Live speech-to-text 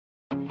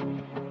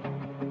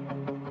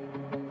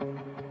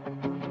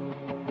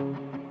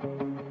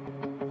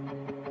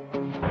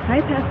"Hi,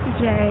 Pastor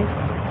Jay.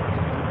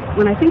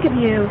 When I think of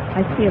you,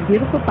 I see a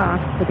beautiful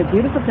box with a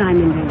beautiful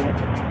diamond in it."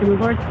 And the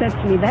Lord said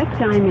to me, "That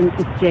diamond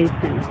is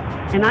Jason.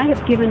 And I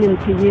have given him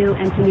to you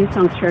and to New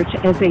Song Church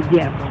as a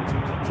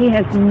gift. He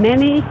has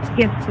many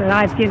gifts that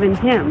I've given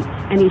him,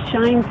 and he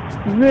shines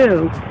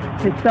through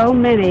to so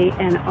many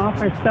and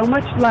offers so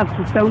much love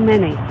to so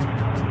many.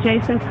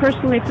 Jason,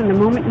 personally, from the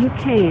moment you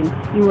came,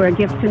 you were a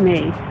gift to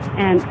me.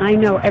 And I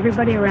know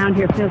everybody around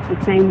here feels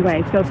the same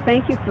way. So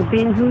thank you for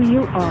being who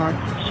you are,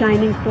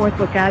 shining forth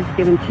what God's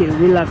given to you.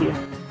 We love you."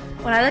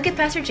 When I look at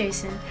Pastor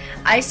Jason,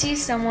 I see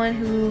someone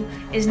who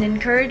is an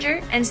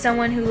encourager and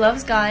someone who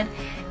loves God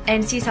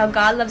and sees how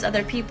God loves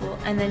other people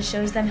and then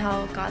shows them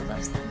how God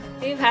loves them.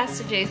 Hey,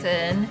 Pastor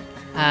Jason.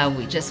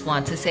 We just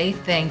want to say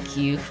thank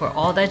you for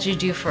all that you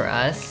do for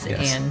us.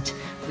 Yes. And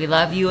we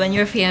love you and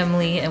your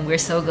family, and we're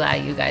so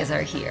glad you guys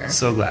are here.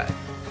 So glad.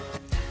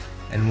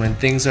 And when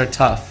things are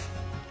tough,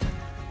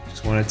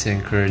 just wanted to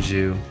encourage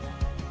you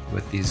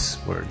with these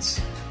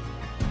words.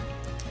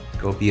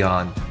 Go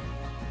beyond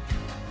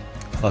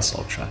plus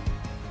ultra.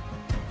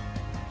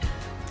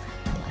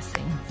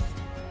 Blessings.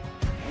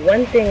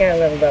 One thing I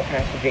love about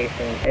Pastor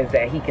Jason is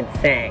that he can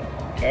sing.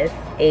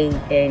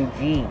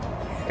 S-A-N-G.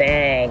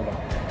 Sang.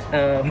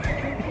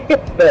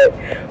 But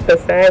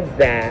besides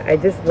that, I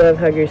just love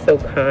how you're so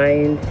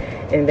kind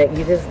and that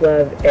you just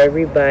love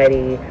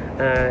everybody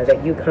that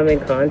you come in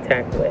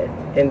contact with.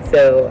 And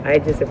so I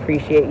just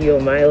appreciate you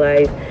in my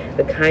life,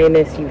 the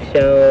kindness you've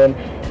shown,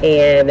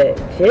 and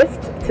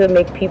just to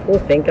make people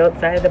think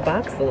outside the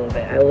box a little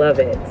bit. I love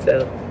it.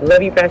 So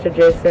love you, Pastor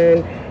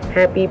Jason.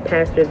 Happy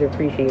Pastor's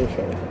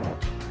Appreciation.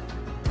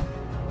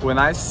 When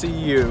I see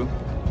you,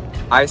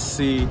 I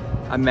see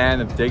a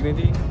man of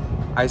dignity.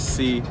 I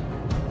see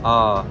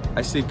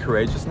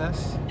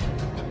courageousness,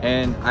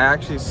 and I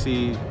actually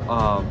see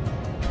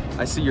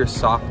your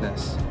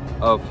softness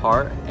of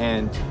heart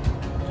and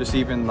just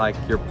even like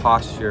your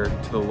posture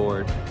to the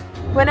Lord.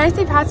 When I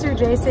see Pastor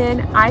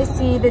Jason, I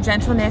see the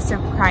gentleness of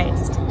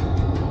Christ,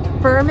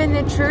 firm in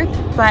the truth,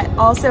 but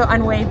also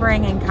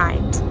unwavering and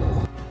kind.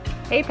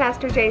 Hey,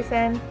 Pastor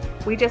Jason.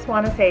 We just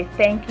want to say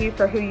thank you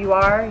for who you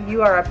are.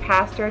 You are a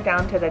pastor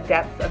down to the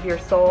depths of your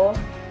soul,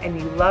 and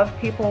you love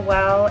people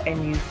well,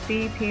 and you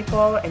see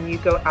people, and you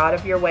go out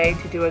of your way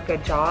to do a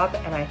good job,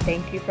 and I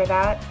thank you for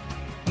that.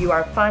 You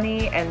are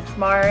funny and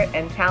smart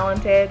and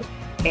talented,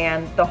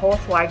 and the whole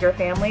Swiger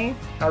family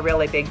are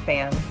really big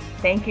fans.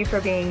 Thank you for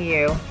being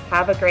you.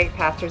 Have a great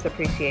Pastor's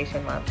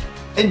Appreciation Month.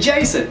 And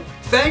Jason,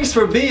 thanks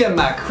for being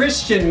my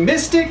Christian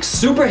mystic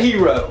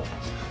superhero.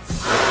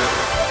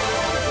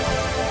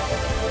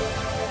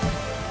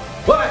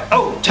 What?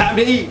 Oh, time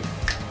to eat.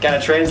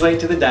 Gotta translate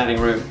to the dining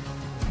room.